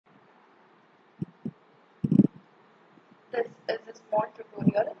small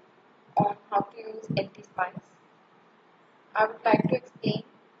tutorial on how to use LT-Spice. I would like to explain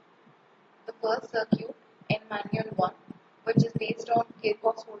the first circuit in manual 1, which is based on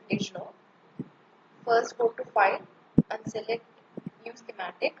Kirchhoff's voltage law. First go to File and select New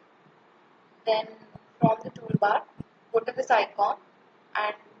Schematic. Then from the toolbar, go to this icon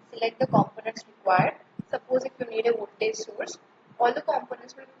and select the components required. Suppose if you need a voltage source, all the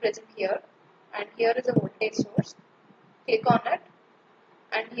components will be present here, and here is a voltage source. Click on it,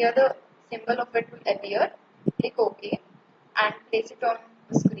 and here the symbol of it will appear. Click OK and place it on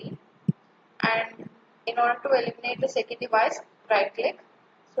the screen. And in order to eliminate the second device, right click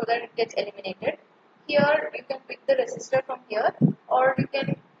so that it gets eliminated. Here you can pick the resistor from here, or you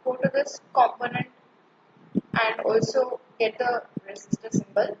can go to this component and also get the resistor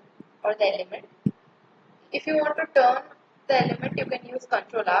symbol or the element. If you want to turn the element, you can use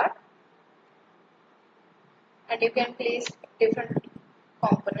Ctrl R, and you can place different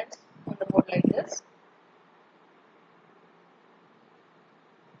components on the board like this.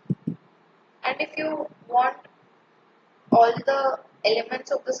 And if you want all the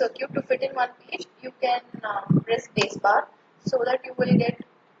elements of the circuit to fit in one page, you can press spacebar so that you will get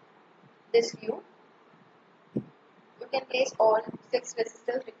this view. You can place all 6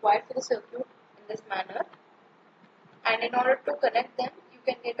 resistors required for the circuit in this manner. And in order to connect them, you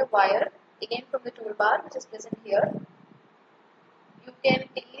can get a wire again from the toolbar, which is present here. You can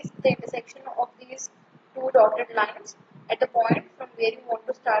place the intersection of these 2 dotted lines at the point from where you want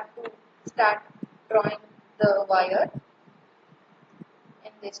to start drawing the wire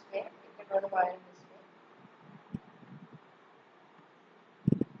in this way. You can draw the wire in this way.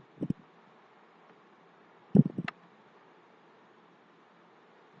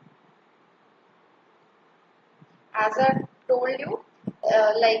 As I told you,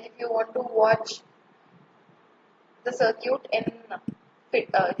 like if you want to watch the circuit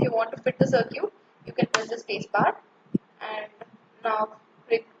if you want to fit the circuit, you can press the space bar and now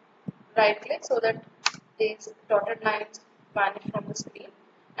click right click so that these dotted lines vanish from the screen.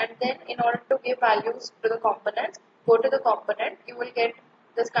 And then in order to give values to the components, go to the component, you will get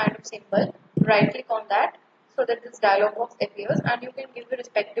this kind of symbol, right click on that so that this dialog box appears, and you can give the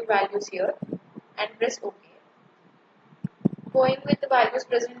respective values here and press OK. Going with the values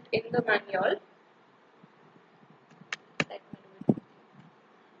present in the manual,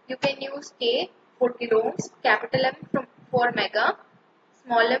 you can use K for kiloohms, capital M for mega,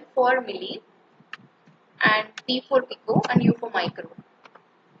 small m for milli, and P for pico, and U for micro.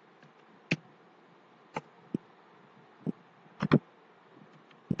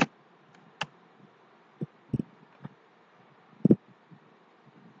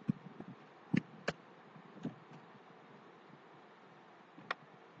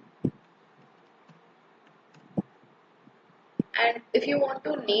 And if you want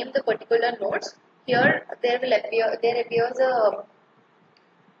to name the particular nodes, here there appears a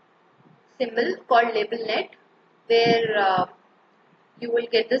symbol called label net, where you will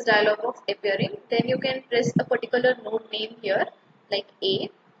get this dialog box appearing. Then you can press a particular node name here, like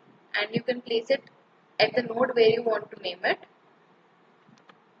A, and you can place it at the node where you want to name it.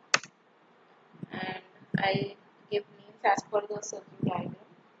 And I'll give names as per the circuit diagram.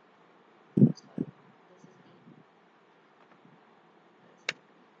 Sorry, this is B.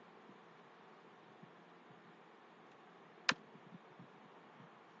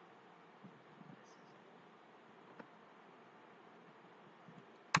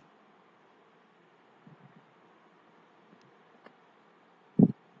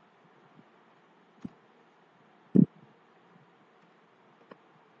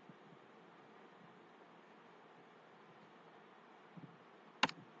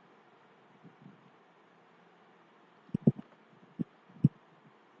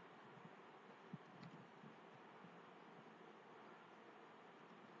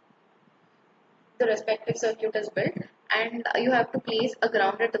 The respective circuit is built, and you have to place a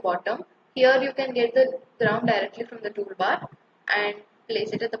ground at the bottom. Here you can get the ground directly from the toolbar and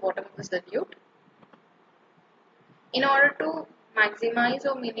place it at the bottom of the circuit. In order to maximize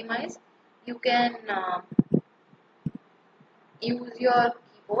or minimize, you can use your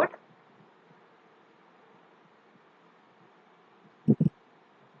keyboard. And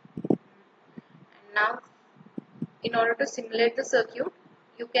now, in order to simulate the circuit,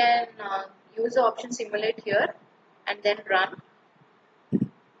 you can use the option simulate here and then run.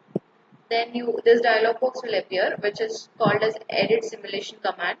 Then this dialog box will appear, which is called as edit simulation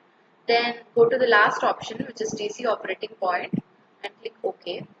command. Then go to the last option, which is DC operating point, and click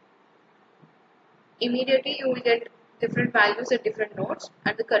OK. Immediately you will get different values at different nodes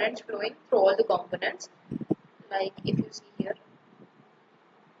and the currents flowing through all the components. Like if you see here,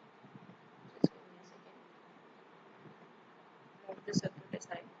 the circuit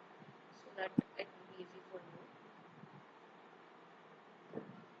aside so that it will be easy for you.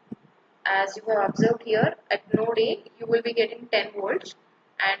 As you have observed here, at node A you will be getting 10 volts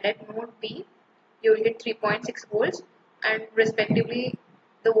and at node B you will get 3.6 volts, and respectively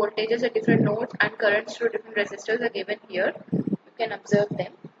the voltages at different nodes and currents through different resistors are given here. You can observe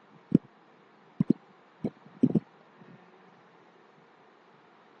them.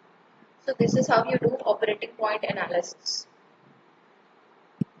 So this is how you do operating point analysis.